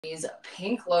these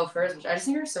pink loafers, which I just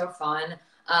think are so fun.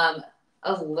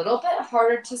 A little bit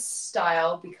harder to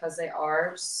style because they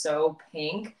are so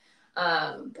pink.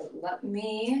 But let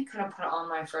me kind of put on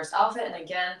my first outfit. And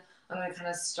again, I'm going to kind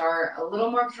of start a little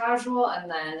more casual, and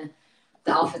then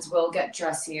the outfits will get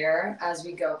dressier as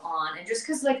we go on. And just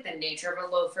because like the nature of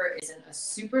a loafer isn't a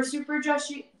super, super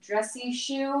dressy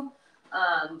shoe,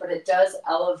 but it does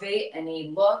elevate any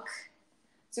look.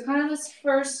 So kind of this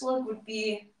first look would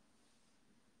be,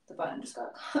 the button just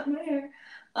got caught in my hair.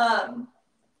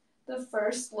 The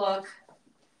first look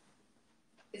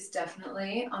is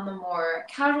definitely on the more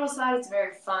casual side. It's a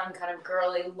very fun, kind of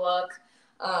girly look.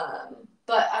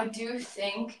 But I do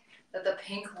think that the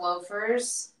pink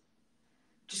loafers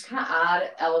just kind of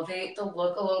elevate the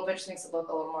look a little bit, just makes it look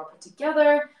a little more put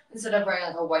together. Instead of wearing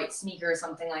like a white sneaker or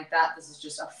something like that, this is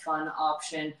just a fun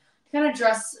option to kind of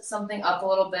dress something up a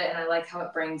little bit. And I like how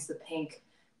it brings the pink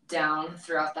down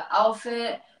throughout the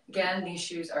outfit. Again, these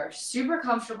shoes are super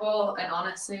comfortable, and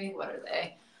honestly, what are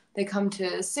they? They come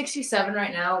to $67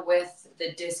 right now with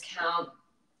the discount,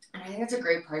 and I think it's a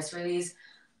great price for these.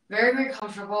 Very, very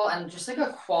comfortable and just like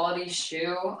a quality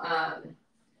shoe.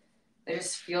 They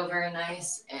just feel very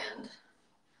nice, and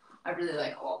I really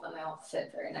like all of them. They all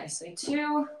fit very nicely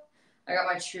too. I got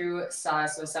my true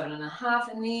size, so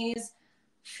 7.5 in these.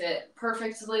 Fit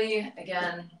perfectly.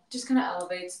 Again, just kind of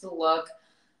elevates the look.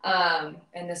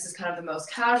 And this is kind of the most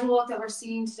casual look that we're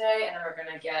seeing today, and then we're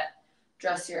going to get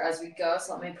dressier as we go.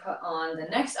 So let me put on the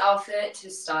next outfit to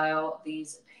style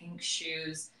these pink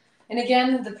shoes. And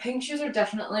again, the pink shoes are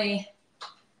definitely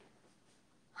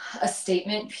a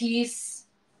statement piece.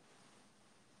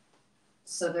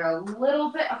 So they're a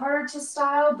little bit harder to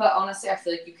style, but honestly, I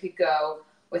feel like you could go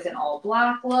with an all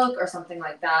black look or something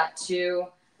like that too.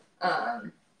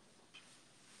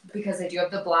 Because they do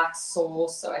have the black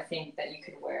soles, so I think that you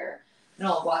could wear an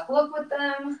all black look with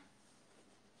them,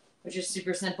 which is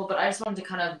super simple. But I just wanted to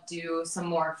kind of do some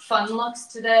more fun looks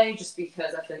today, just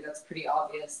because I feel like that's pretty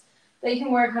obvious that you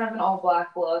can wear kind of an all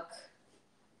black look.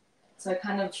 So I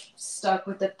kind of stuck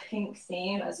with the pink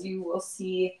theme, as you will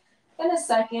see in a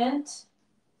second.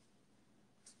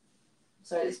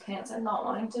 Sorry, these pants are not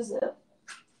wanting to zip.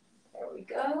 There we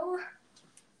go.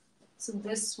 So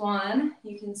this one,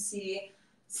 you can see,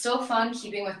 still fun,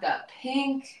 keeping with that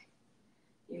pink.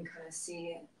 You can kind of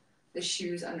see the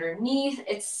shoes underneath.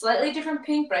 It's slightly different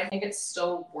pink, but I think it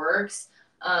still works.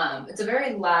 It's a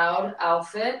very loud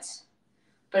outfit,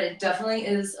 but it definitely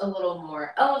is a little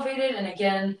more elevated. And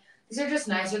again, these are just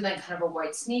nicer than kind of a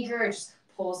white sneaker. It just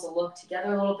pulls the look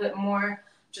together a little bit more,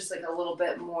 just like a little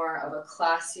bit more of a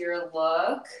classier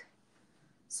look.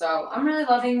 So I'm really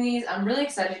loving these. I'm really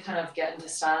excited to kind of get into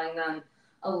styling them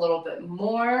a little bit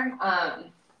more.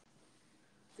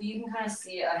 But you can kind of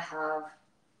see I have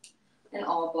an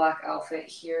all black outfit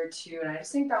here too, and I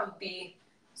just think that would be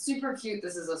super cute.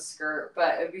 This is a skirt,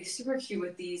 but it would be super cute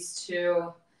with these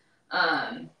two.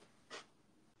 I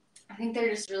think they're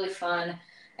just really fun,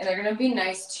 and they're gonna be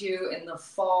nice too in the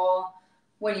fall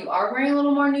when you are wearing a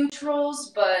little more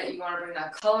neutrals, but you want to bring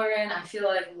that color in. I feel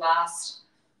like last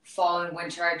fall and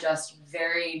winter I dressed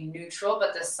very neutral,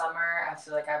 but this summer I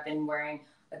feel like I've been wearing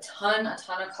a ton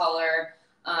of color.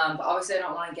 But obviously I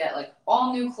don't want to get like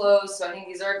all new clothes, so I think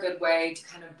these are a good way to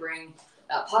kind of bring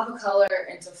that pop of color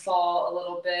into fall a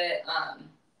little bit.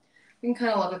 You can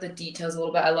kind of look at the details a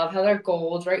little bit. I love how they're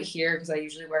gold right here because I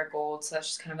usually wear gold, so that's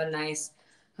just kind of a nice,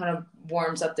 kind of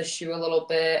warms up the shoe a little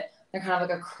bit. They're kind of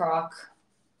like a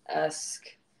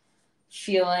croc-esque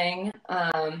feeling.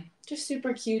 Just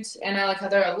super cute, and I like how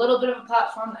they're a little bit of a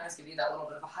platform. They just give you that little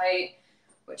bit of a height,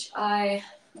 which I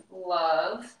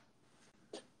love.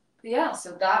 But yeah,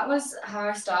 so that was how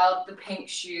I styled the pink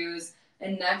shoes.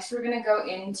 And next we're gonna go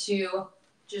into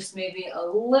just maybe a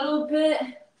little bit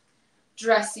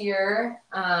dressier,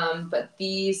 but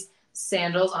these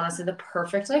sandals, honestly, the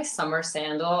perfect like summer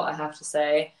sandal, I have to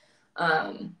say.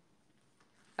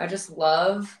 I just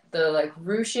love the like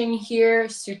ruching here,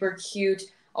 super cute.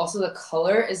 Also, the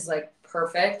color is like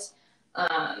perfect.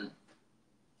 I'm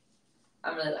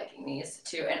really liking these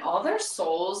too, and all their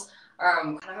soles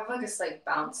kind of have like a slight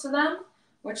bounce to them,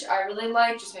 which I really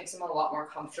like. Just makes them a lot more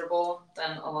comfortable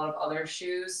than a lot of other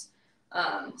shoes.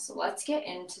 So let's get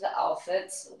into the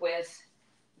outfits with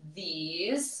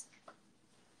these.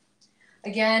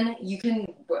 Again, you can,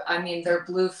 I mean, they're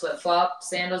blue flip-flop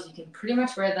sandals. You can pretty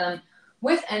much wear them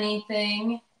with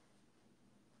anything.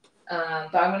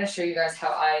 But I'm going to show you guys how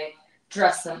I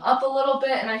dress them up a little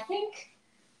bit. And I think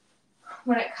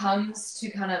when it comes to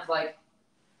kind of like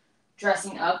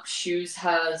dressing up, shoes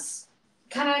has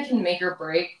kind of can make or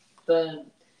break the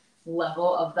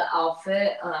level of the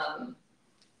outfit.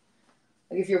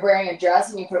 Like if you're wearing a dress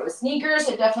and you put it with sneakers,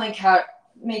 it definitely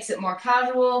makes it more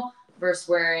casual versus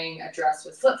wearing a dress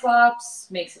with flip-flops,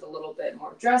 makes it a little bit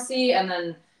more dressy. And then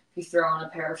if you throw on a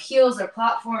pair of heels or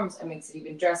platforms, it makes it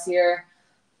even dressier.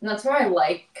 And that's where I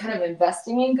like kind of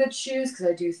investing in good shoes, because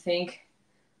I do think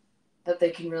that they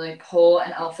can really pull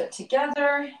an outfit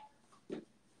together.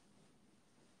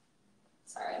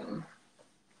 Sorry, I'm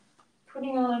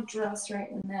putting on a dress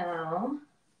right now.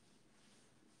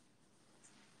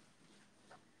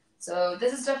 So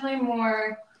this is definitely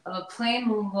more of a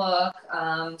plain look,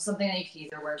 something that you can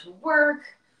either wear to work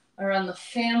or around the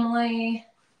family.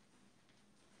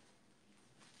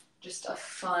 Just a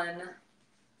fun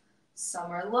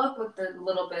summer look with the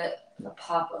little bit, the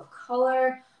pop of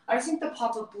color. I just think the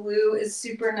pop of blue is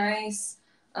super nice.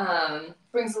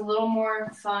 Brings a little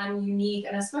more fun, unique,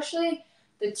 and especially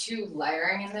the two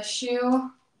layering in the shoe.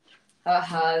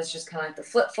 Has just kind of like the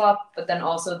flip-flop, but then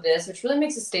also this, which really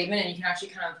makes a statement, and you can actually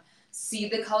kind of see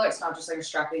the color. It's not just like a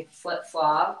strappy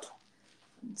flip-flop.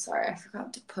 I'm sorry, I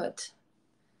forgot to put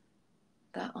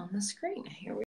that on the screen. Here we go.